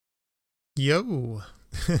Yo,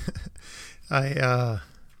 I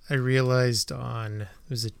I realized on,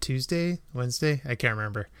 was it Tuesday, Wednesday? I can't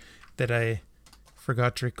remember, that I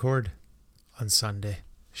forgot to record on Sunday.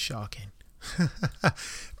 Shocking.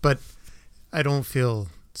 But I don't feel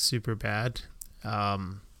super bad.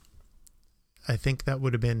 Um I think that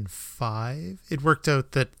would have been 5. It worked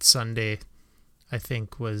out that Sunday, I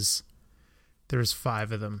think, was there was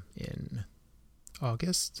 5 of them in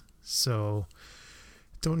August. So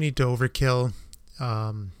don't need to overkill.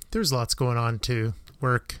 There's lots going on too.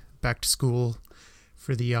 Work, back to school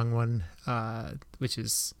for the young one, which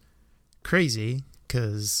is crazy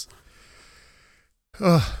because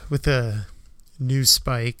with the news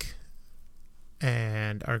spike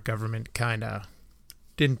and our government kind of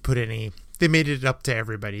didn't put any. They made it up to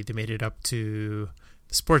everybody. They made it up to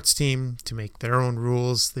the sports team to make their own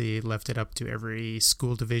rules. They left it up to every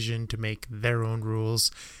school division to make their own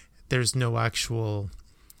rules. There's no actual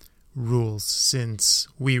rules since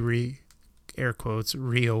air quotes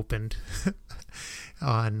reopened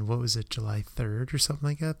on, what was it, July 3rd or something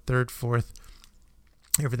like that, 3rd, 4th.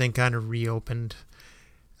 Everything kind of reopened,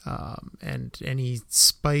 and any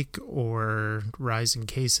spike or rise in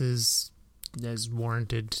cases has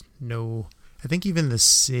warranted no. I think even the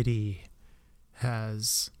city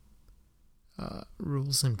has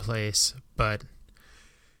rules in place, but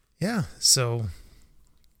yeah, so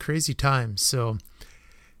crazy times. So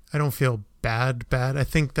I don't feel bad. I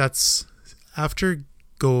think that's after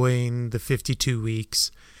going the 52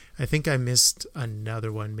 weeks. I think I missed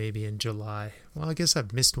another one maybe in July. Well, I guess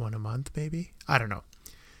I've missed one a month maybe. I don't know.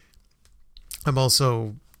 I'm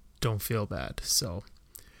also don't feel bad. So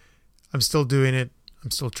I'm still doing it.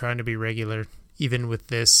 I'm still trying to be regular. Even with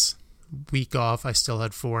this week off, I still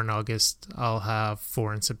had 4 in August. I'll have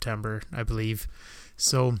 4 in September, I believe.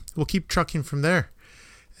 So we'll keep trucking from there.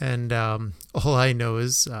 And all I know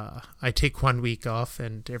is I take 1 week off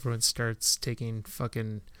and everyone starts taking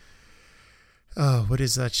fucking, what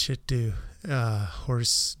does that shit do?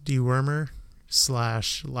 Horse dewormer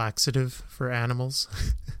 / laxative for animals.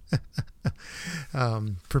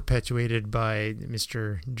 Perpetuated by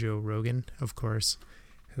Mr. Joe Rogan, of course,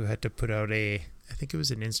 who had to put out I think it was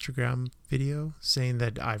an Instagram video saying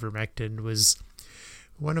that ivermectin was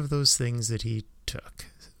one of those things that he took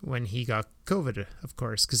when he got COVID, of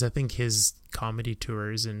course, because I think his comedy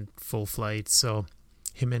tour is in full flight. So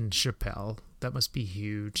him and Chappelle, that must be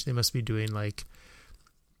huge. They must be doing like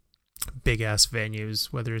big ass venues,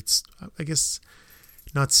 whether it's, I guess,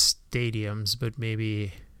 not stadiums, but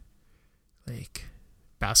maybe like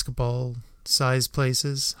basketball size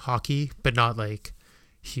places, hockey, but not like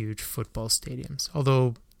huge football stadiums.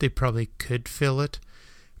 Although they probably could fill it,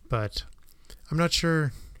 but I'm not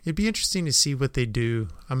sure. It'd be interesting to see what they do.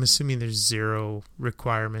 I'm assuming there's 0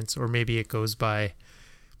 requirements, or maybe it goes by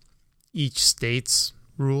each state's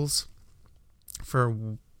rules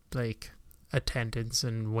for like attendance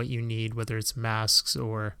and what you need, whether it's masks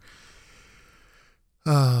or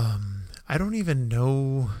I don't even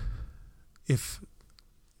know if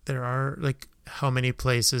there are like how many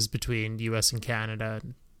places between US and Canada,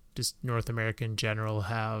 just North America in general,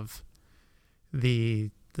 have the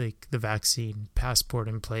vaccine passport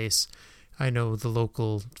in place. I know the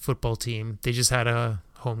local football team, they just had a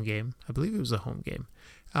home game. I believe it was a home game.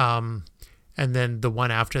 And then the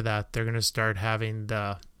one after that, they're going to start having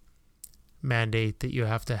the mandate that you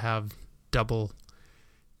have to have double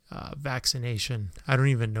vaccination. I don't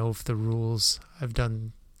even know if the rules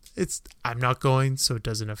I'm not going, so it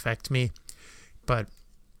doesn't affect me. But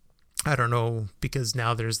I don't know, because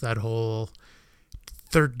now there's that whole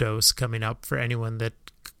 3rd dose coming up for anyone that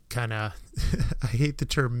kind of, I hate the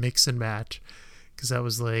term mix and match, because that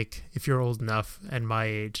was like, if you're old enough and my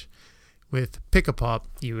age, with Pick a Pop,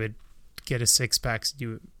 you would get a 6-pack,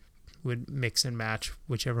 you would mix and match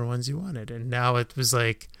whichever ones you wanted. And now it was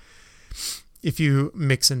like, if you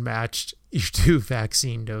mix and matched your 2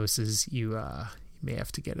 vaccine doses, you may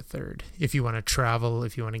have to get a 3rd. If you want to travel,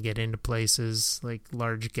 if you want to get into places like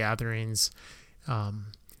large gatherings.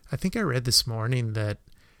 I think I read this morning that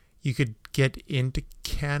you could get into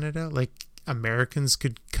Canada, like Americans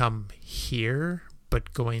could come here,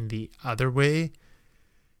 but going the other way,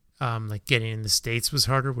 like getting in the States was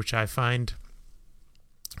harder, which I find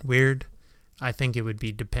weird. I think it would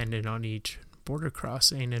be dependent on each border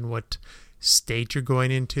crossing and what state you're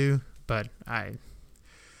going into, but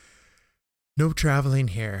no traveling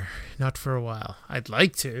here, not for a while. I'd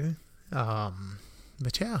like to,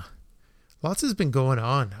 but yeah, lots has been going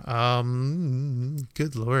on.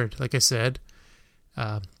 Good Lord. Like I said,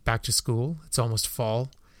 back to school. It's almost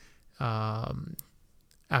fall.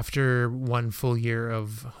 after one full year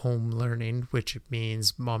of home learning, which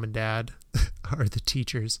means mom and dad are the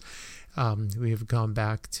teachers, we have gone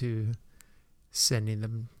back to sending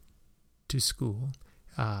them to school.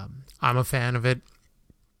 I'm a fan of it.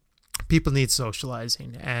 People need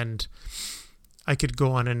socializing, and I could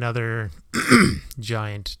go on another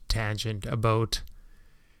giant tangent about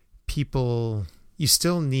people. You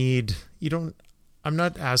still need, I'm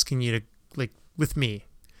not asking you to, like, with me,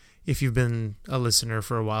 if you've been a listener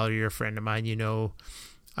for a while or you're a friend of mine,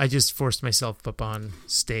 I just forced myself up on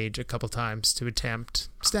stage a couple times to attempt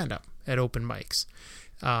stand-up at open mics.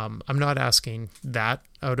 I'm not asking that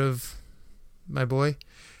out of my boy,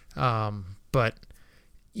 but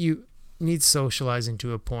you need socializing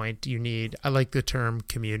to a point. I like the term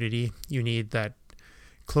community. You need that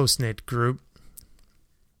close-knit group.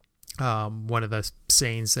 One of the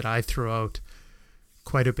sayings that I throw out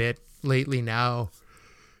quite a bit lately now,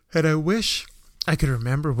 and I wish I could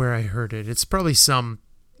remember where I heard it. It's probably some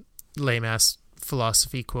lame-ass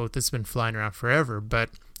philosophy quote that's been flying around forever, but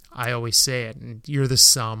I always say it, and you're the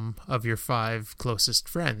sum of your 5 closest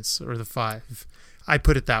friends, or the 5. I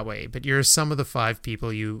put it that way, but you're a sum of the 5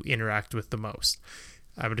 people you interact with the most.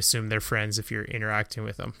 I would assume they're friends if you're interacting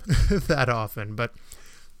with them that often, but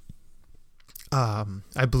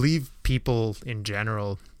I believe people in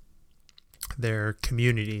general, their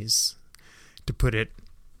communities, to put it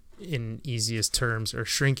in easiest terms, are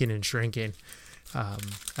shrinking and shrinking.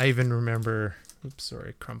 I even remember,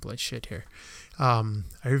 crumbling shit here. I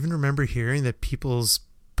even remember hearing that people's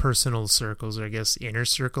personal circles, or I guess inner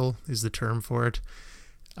circle is the term for it,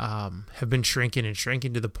 have been shrinking and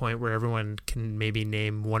shrinking to the point where everyone can maybe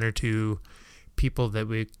name 1 or 2 people that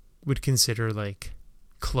we would consider like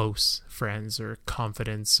close friends or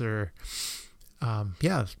confidants, or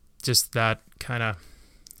just that kind of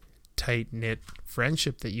tight-knit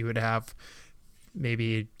friendship that you would have.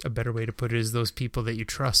 Maybe a better way to put it is those people that you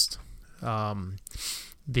trust.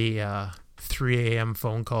 The 3 a.m.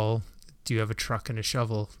 phone call, do you have a truck and a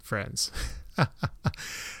shovel, friends?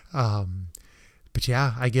 But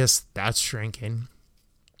yeah, I guess that's shrinking,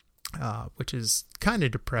 which is kind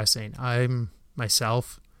of depressing. I'm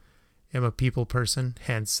myself am a people person,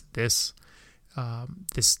 hence this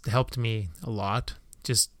helped me a lot,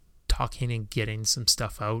 just talking and getting some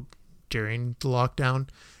stuff out during the lockdown.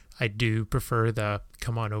 I do prefer the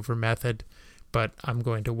come on over method, but I'm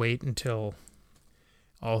going to wait until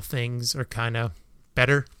all things are kind of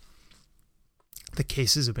better. The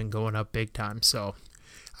cases have been going up big time, so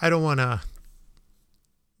I don't want to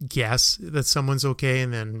guess that someone's okay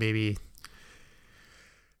and then maybe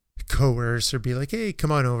coerce or be like, hey,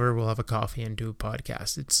 come on over, we'll have a coffee and do a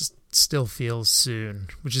podcast. It still feels soon,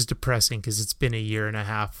 which is depressing because it's been 1.5 years,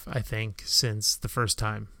 I think, since the first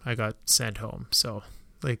time I got sent home. So,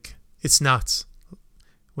 like, it's nuts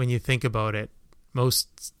when you think about it.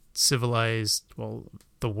 Most civilized, well,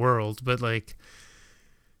 the world, but like,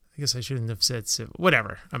 I guess I shouldn't have said civil.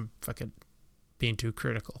 Whatever. I'm fucking being too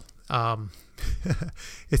critical. We've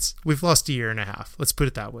lost 1.5 years. Let's put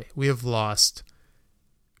it that way. We have lost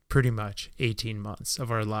pretty much 18 months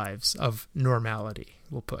of our lives of normality,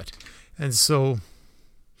 we'll put. And so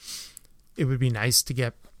it would be nice to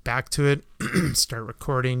get back to it, start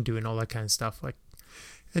recording, doing all that kind of stuff, like,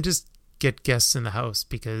 and just get guests in the house,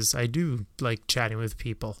 because I do like chatting with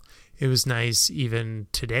people. It was nice even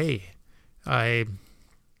today. I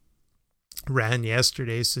ran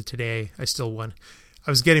yesterday, so today I still won. I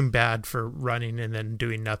was getting bad for running and then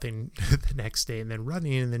doing nothing the next day, and then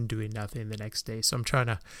running and then doing nothing the next day. So I'm trying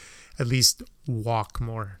to at least walk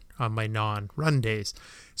more on my non-run days.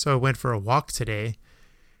 So I went for a walk today,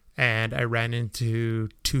 and I ran into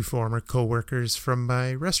 2 former coworkers from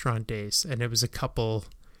my restaurant days, and it was a couple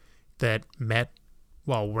that met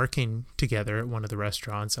while working together at one of the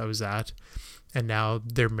restaurants I was at, and now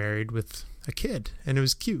they're married with a kid. And it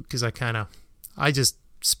was cute because I just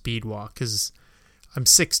speed walk because I'm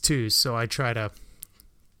 6'2", so I try to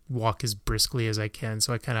walk as briskly as I can.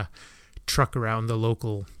 So I kind of truck around the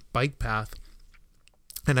local bike path,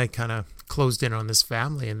 and I kind of closed in on this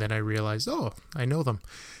family, and then I realized, oh, I know them.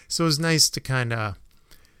 So it was nice to kind of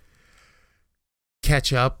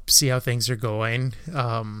catch up, see how things are going.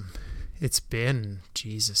 It's been,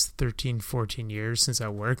 13, 14 years since I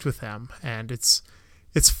worked with them, and it's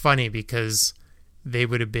funny because they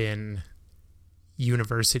would have been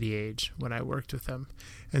university age when I worked with them.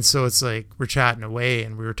 And so it's like we're chatting away,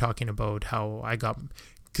 and we were talking about how I got,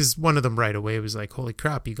 because one of them right away was like, holy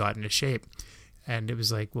crap, you got into shape. And it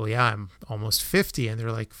was like, well, yeah, I'm almost 50. And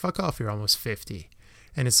they're like, fuck off, you're almost 50.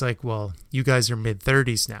 And it's like, well, you guys are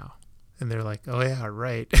mid-30s now. And they're like, oh yeah,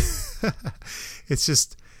 right. It's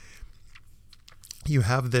just, you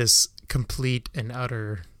have this complete and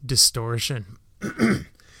utter distortion.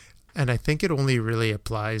 And I think it only really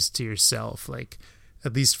applies to yourself. Like,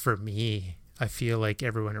 at least for me, I feel like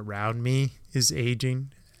everyone around me is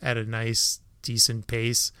aging at a nice, decent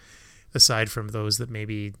pace, aside from those that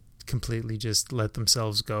maybe completely just let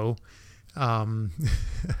themselves go. And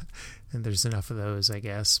there's enough of those, I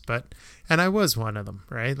guess. And I was one of them,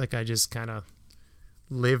 right? Like, I just kind of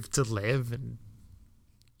lived to live, and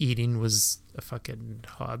eating was a fucking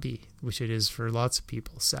hobby, which it is for lots of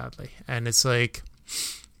people, sadly. And it's like,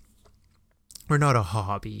 we're not a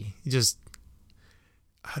hobby. It's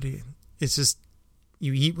just,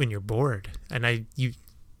 you eat when you're bored. And you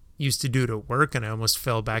used to do it at work, and I almost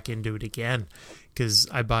fell back into it again, because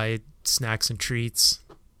I buy snacks and treats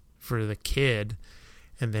for the kid,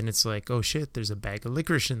 and then it's like, oh shit, there's a bag of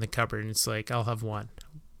licorice in the cupboard, and it's like, I'll have one,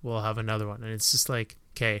 we'll have another one, and it's just like,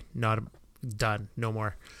 okay, not done, no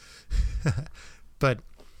more. But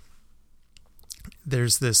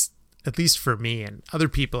there's this, at least for me, and other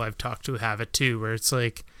people I've talked to have it too, where it's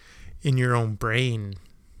like, in your own brain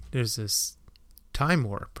there's this time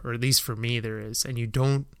warp, or at least for me there is, and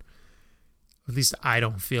at least I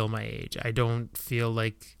don't feel my age. I don't feel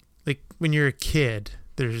like when you're a kid,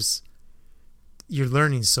 you're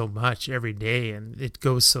learning so much every day, and it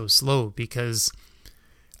goes so slow, because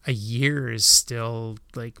a year is still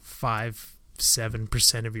like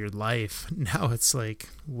 5-7% of your life. Now it's like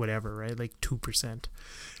whatever, right? Like 2%.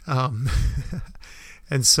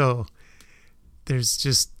 And so it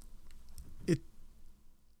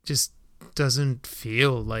just doesn't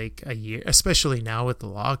feel like a year, especially now with the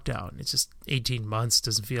lockdown. It's just 18 months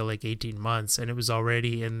doesn't feel like 18 months. And it was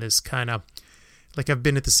already in this kind of, like, I've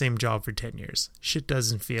been at the same job for 10 years. Shit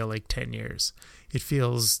doesn't feel like 10 years. It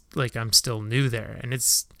feels like I'm still new there. And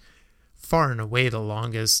it's far and away the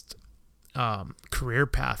longest career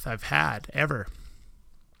path I've had ever.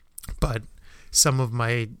 But some of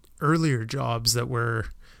my earlier jobs that were,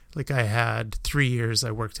 like, I had 3 years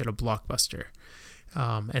I worked at a Blockbuster.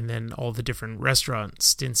 And then all the different restaurant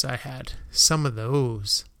stints I had. Some of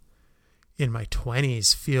those in my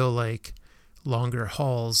 20s feel like longer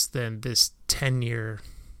hauls than this 10-year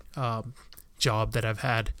job that I've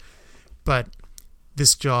had. But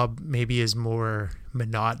this job maybe is more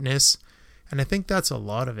monotonous. And I think that's a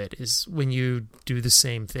lot of it, is when you do the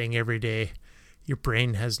same thing every day, your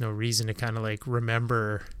brain has no reason to kind of like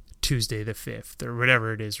remember Tuesday the 5th or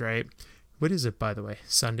whatever it is, right? What is it, by the way?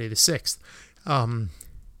 Sunday the 6th. And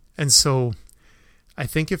so I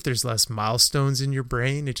think if there's less milestones in your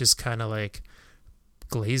brain, it just kind of like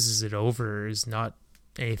glazes it over. There's not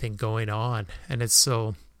anything going on. And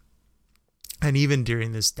even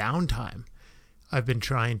during this downtime, I've been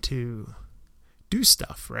trying to do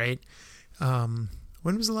stuff, right? When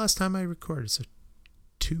was the last time I recorded? So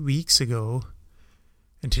 2 weeks ago,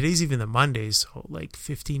 and today's even the Monday, so like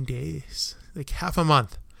 15 days, like half a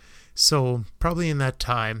month. So probably in that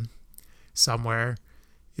time somewhere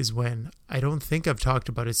is when, I don't think I've talked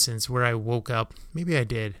about it since, where I woke up, maybe I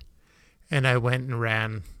did, and I went and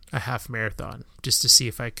ran a half marathon just to see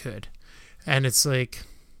if I could. And it's like,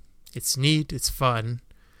 it's neat, it's fun.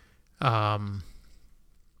 I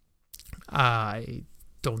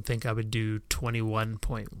don't think I would do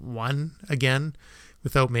 21.1 again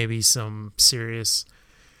without maybe some serious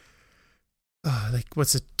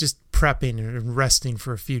just prepping and resting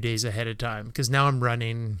for a few days ahead of time, because now I'm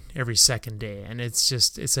running every second day, and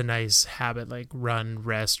it's a nice habit, like run,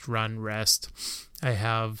 rest. I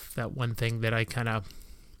have that one thing that I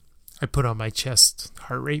put on my chest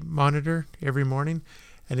heart rate monitor every morning,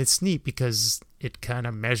 and it's neat because it kind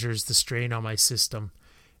of measures the strain on my system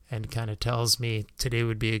and kind of tells me today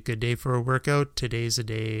would be a good day for a workout, today's a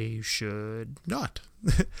day you should not,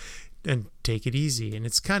 and take it easy. And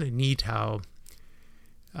it's kind of neat how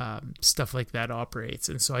stuff like that operates.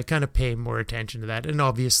 And so I kind of pay more attention to that. And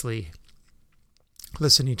obviously,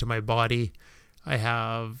 listening to my body,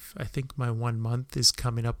 I think my 1 month is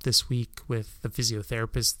coming up this week with the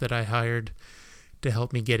physiotherapist that I hired to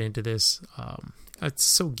help me get into this. It's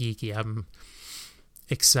so geeky. I'm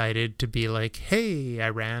excited to be like, hey, I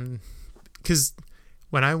ran. Because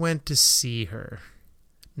when I went to see her,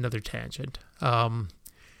 another tangent, I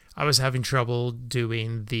was having trouble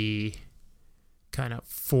doing the kind of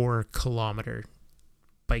 4-kilometer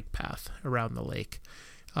bike path around the lake.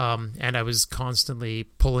 And I was constantly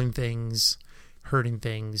pulling things, hurting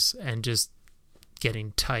things, and just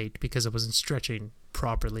getting tight because I wasn't stretching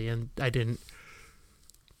properly, and I didn't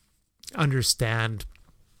understand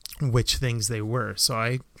which things they were. So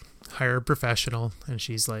I hire a professional, and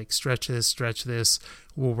she's like, stretch this,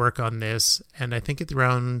 we'll work on this. And I think at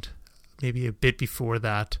around maybe a bit before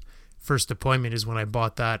that, first appointment is when I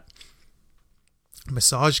bought that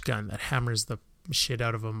massage gun that hammers the shit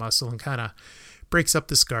out of a muscle and kind of breaks up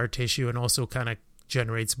the scar tissue and also kind of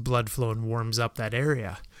generates blood flow and warms up that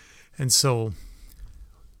area. And so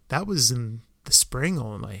that was in the spring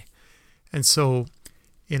only. And so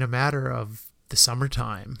in a matter of the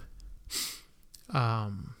summertime,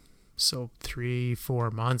 so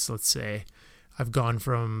 3-4 months, let's say, I've gone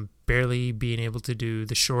from barely being able to do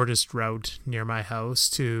the shortest route near my house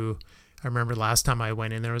to, I remember last time I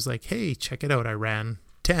went in there, I was like, hey, check it out, I ran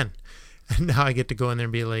 10. And now I get to go in there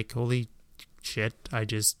and be like, holy shit, I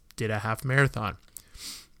just did a half marathon.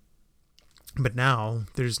 But now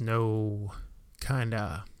there's no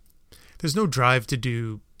drive to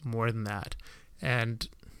do more than that. And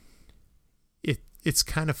it's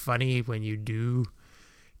kind of funny when you do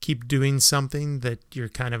keep doing something that you're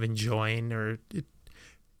kind of enjoying, or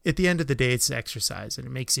at the end of the day, it's exercise and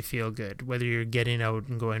it makes you feel good, whether you're getting out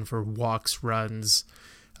and going for walks, runs,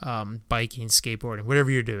 biking, skateboarding,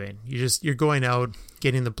 whatever you're doing. You're going out,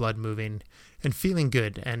 getting the blood moving and feeling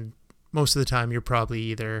good. And most of the time you're probably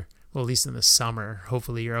either, well, at least in the summer,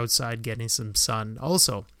 hopefully you're outside getting some sun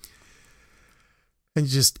also. And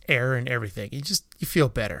just air and everything. You feel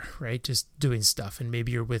better, right? Just doing stuff. And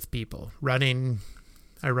maybe you're with people. Running,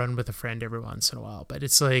 I run with a friend every once in a while. But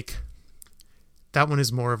it's like, that one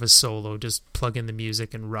is more of a solo. Just plug in the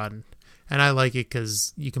music and run. And I like it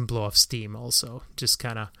because you can blow off steam also. Just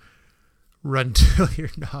kind of run till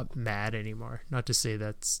you're not mad anymore. Not to say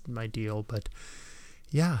that's my deal. But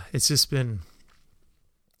yeah, it's just been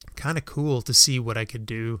kind of cool to see what I could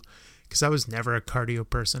do. Because I was never a cardio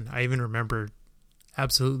person. I even remember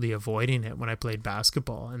absolutely avoiding it when I played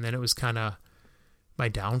basketball, and then it was kind of my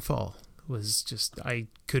downfall. Was just I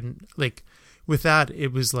couldn't, like, with that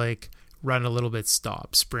it was like run a little bit,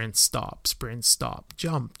 stop, sprint, stop, sprint, stop,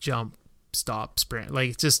 jump, stop, sprint.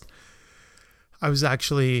 Like, just I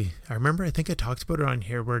remember, I think I talked about it on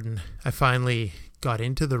here, where I finally got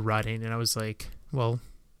into the running, and I was like, well,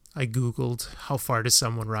 I googled how far does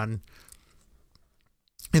someone run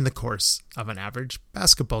in the course of an average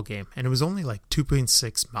basketball game. And it was only like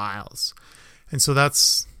 2.6 miles. And so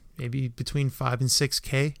that's maybe between 5 and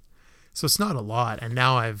 6K. So it's not a lot. And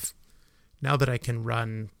now that I can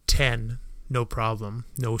run 10, no problem,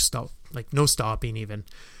 no stopping even.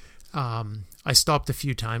 I stopped a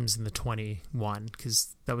few times in the 21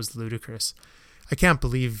 because that was ludicrous. I can't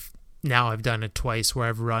believe now I've done it twice where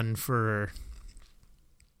I've run for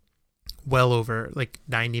well over like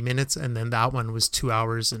 90 minutes, and then that one was 2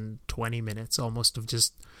 hours and 20 minutes almost of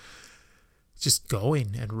just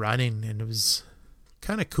going and running, and it was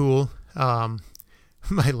kind of cool.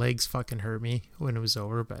 My legs fucking hurt me when it was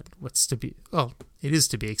over, but it is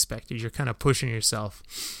to be expected. You're kind of pushing yourself,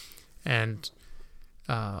 and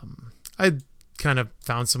I kind of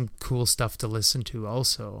found some cool stuff to listen to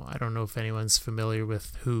also. I don't know if anyone's familiar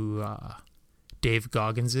with who Dave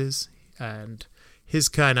Goggins is, and his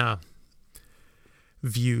kind of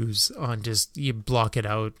views on just, you block it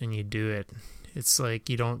out and you do it. It's like,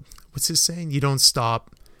 what's his saying? You don't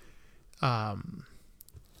stop. How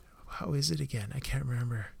is it again? I can't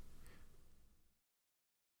remember.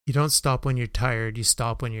 You don't stop when you're tired. You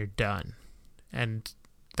stop when you're done. And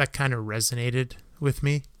that kind of resonated with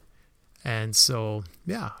me. And so,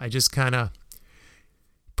 yeah, I just kind of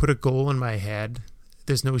put a goal in my head.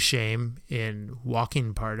 There's no shame in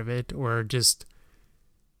walking part of it, or just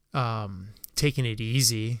taking it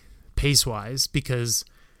easy pace wise, because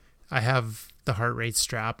I have the heart rate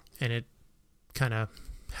strap and it kind of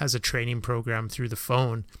has a training program through the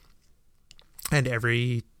phone, and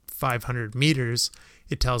every 500 meters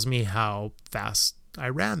it tells me how fast I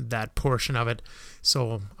ran that portion of it.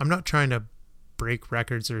 So I'm not trying to break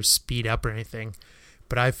records or speed up or anything,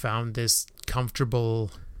 but I found this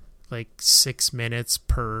comfortable like 6 minutes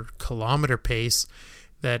per kilometer pace,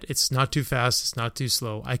 that it's not too fast, it's not too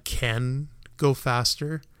slow. I can go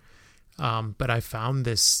faster, but I found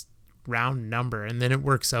this round number, and then it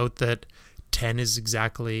works out that 10 is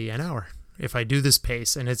exactly an hour if I do this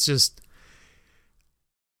pace. And it's just,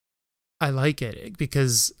 I like it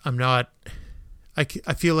because I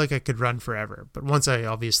feel like I could run forever, but once I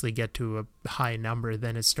obviously get to a high number,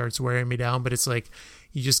 then it starts wearing me down. But it's like,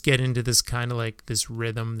 you just get into this kind of like this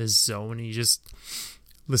rhythm, this zone, and you just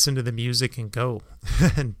listen to the music and go.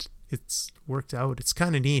 And it's worked out. It's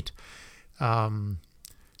kind of neat.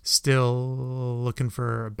 Still looking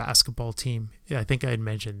for a basketball team. Yeah, I think I had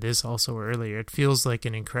mentioned this also earlier. It feels like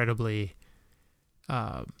an incredibly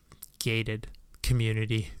gated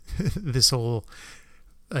community. This whole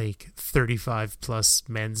like 35 plus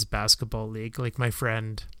men's basketball league. Like, my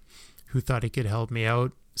friend who thought he could help me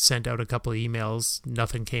out, sent out a couple of emails,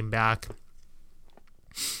 nothing came back.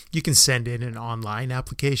 You can send in an online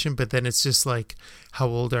application, but then it's just like, how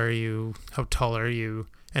old are you? How tall are you?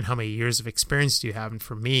 And how many years of experience do you have? And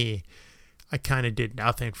for me, I kind of did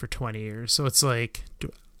nothing for 20 years. So it's like,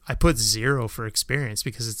 I put 0 for experience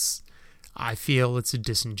because I feel it's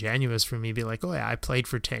disingenuous for me to be like, oh yeah, I played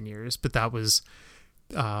for 10 years, but that was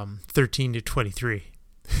 13 to 23.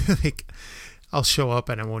 Like, I'll show up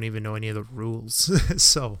and I won't even know any of the rules.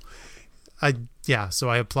 So I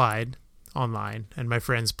applied online, and my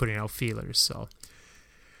friend's putting out feelers. So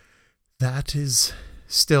that is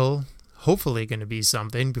still hopefully going to be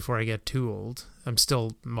something before I get too old. I'm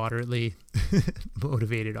still moderately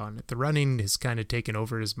motivated on it. The running has kind of taken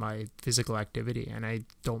over as my physical activity, and I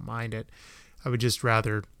don't mind it. I would just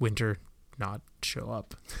rather winter not show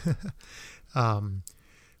up.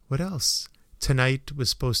 What else? Tonight was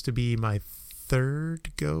supposed to be my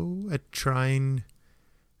 3rd go at trying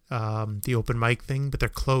the open mic thing, but they're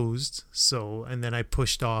closed. So, and then I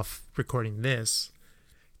pushed off recording this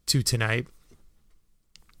to tonight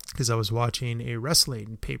because I was watching a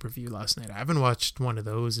wrestling pay-per-view last night. I haven't watched one of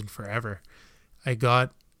those in forever. I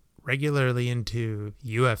got regularly into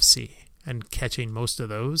UFC and catching most of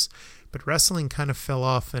those, but wrestling kind of fell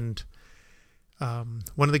off. And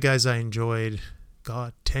one of the guys I enjoyed,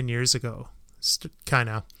 10 years ago, kind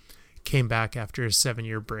of came back after a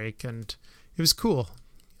 7-year break, and it was cool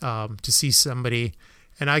to see somebody,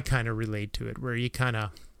 and I kind of relate to it, where you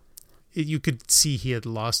could see he had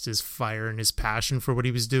lost his fire and his passion for what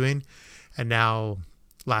he was doing. And now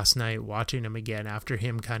last night watching him again after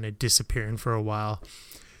him kind of disappearing for a while,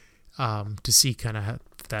 to see kind of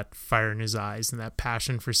that fire in his eyes and that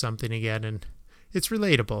passion for something again. And it's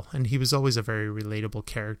relatable. And he was always a very relatable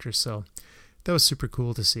character. So that was super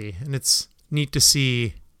cool to see. And it's neat to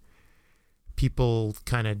see people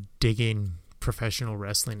kind of digging professional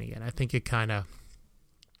wrestling again. I think it kind of,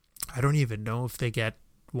 I don't even know if they get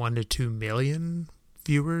 1 to 2 million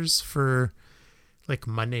viewers for like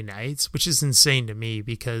Monday nights, which is insane to me,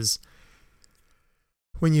 because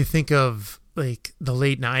when you think of like the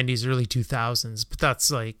late 90s, early 2000s, but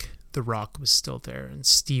that's like The Rock was still there and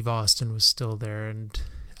Steve Austin was still there, and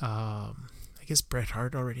I guess Bret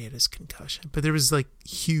Hart already had his concussion, but there was like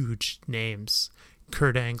huge names.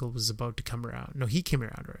 Kurt Angle was about to come around. No, he came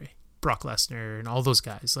around already. Brock Lesnar and all those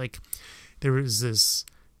guys. Like, there was this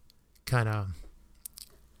kind of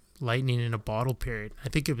lightning in a bottle period.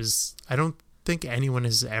 I don't think anyone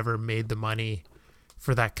has ever made the money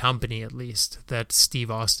for that company, at least, that Steve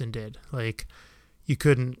Austin did. Like, you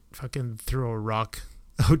couldn't fucking throw a rock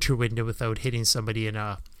out your window without hitting somebody in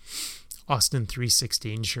a Austin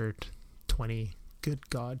 316 shirt 20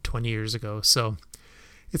 years ago. So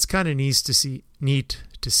it's kind of neat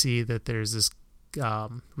to see that there's this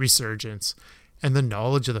resurgence, and the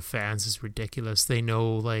knowledge of the fans is ridiculous. They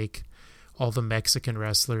know like all the Mexican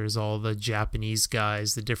wrestlers, all the Japanese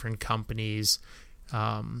guys, the different companies,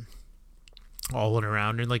 all and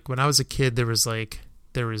around. And like when I was a kid, there was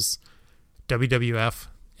WWF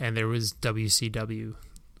and there was WCW,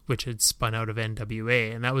 which had spun out of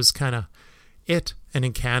NWA, and that was kind of it. And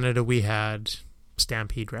in Canada, we had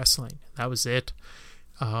Stampede Wrestling. That was it.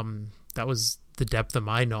 That was the depth of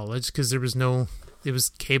my knowledge, because it was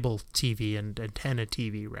cable TV and antenna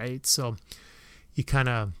TV, right? So you kind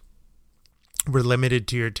of were limited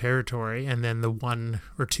to your territory, and then the 1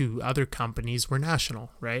 or 2 other companies were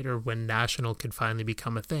national, right? Or when national could finally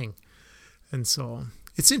become a thing. And so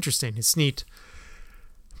it's interesting, it's neat.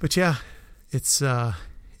 But yeah, I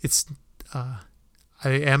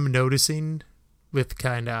am noticing with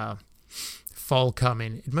kind of fall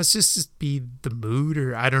coming, it must just be the mood,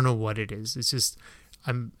 or I don't know what it is. It's just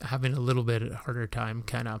I'm having a little bit harder time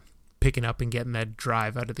kind of picking up and getting that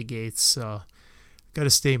drive out of the gates. So got to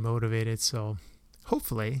stay motivated. So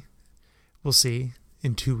hopefully we'll see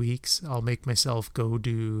in 2 weeks. I'll make myself go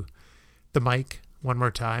do the mic one more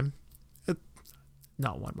time.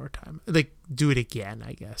 Not one more time. Like, do it again,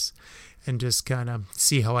 I guess. And just kind of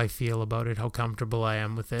see how I feel about it, how comfortable I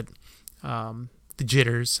am with it. The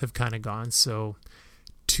jitters have kind of gone. So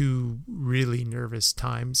 2 really nervous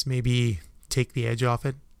times maybe take the edge off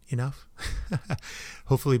it enough.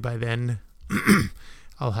 Hopefully by then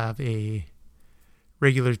I'll have a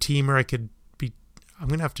regular team, or I'm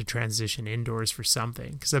going to have to transition indoors for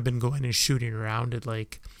something, because I've been going and shooting around at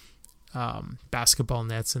like basketball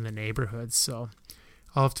nets in the neighborhood. So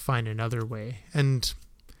I'll have to find another way. And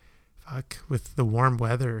with the warm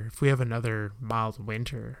weather, if we have another mild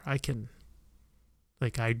winter, I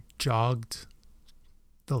jogged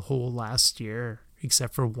the whole last year,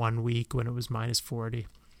 except for 1 week when it was -40.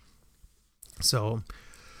 So,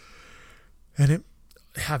 and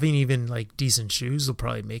having even like decent shoes will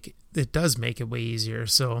probably make it. It does make it way easier.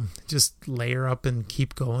 So just layer up and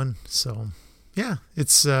keep going. So yeah,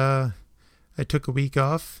 it's. I took a week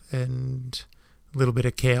off and a little bit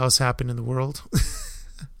of chaos happened in the world.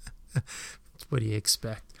 What do you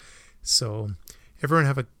expect? So everyone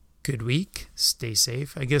have a good week. Stay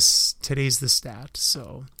safe. I guess today's the stat.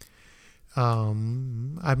 So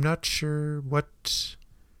I'm not sure what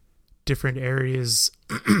different areas,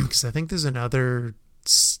 because I think there's another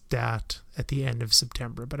stat at the end of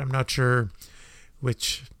September, but I'm not sure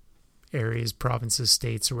which areas, provinces,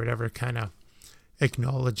 states, or whatever kind of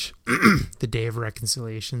acknowledge the Day of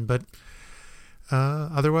Reconciliation. But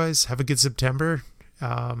otherwise, have a good September.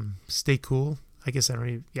 Stay cool. I guess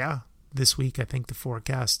this week I think the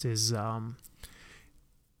forecast is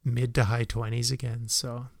mid to high 20s again.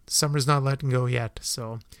 So summer's not letting go yet.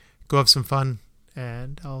 So go have some fun,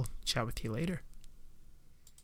 and I'll chat with you later.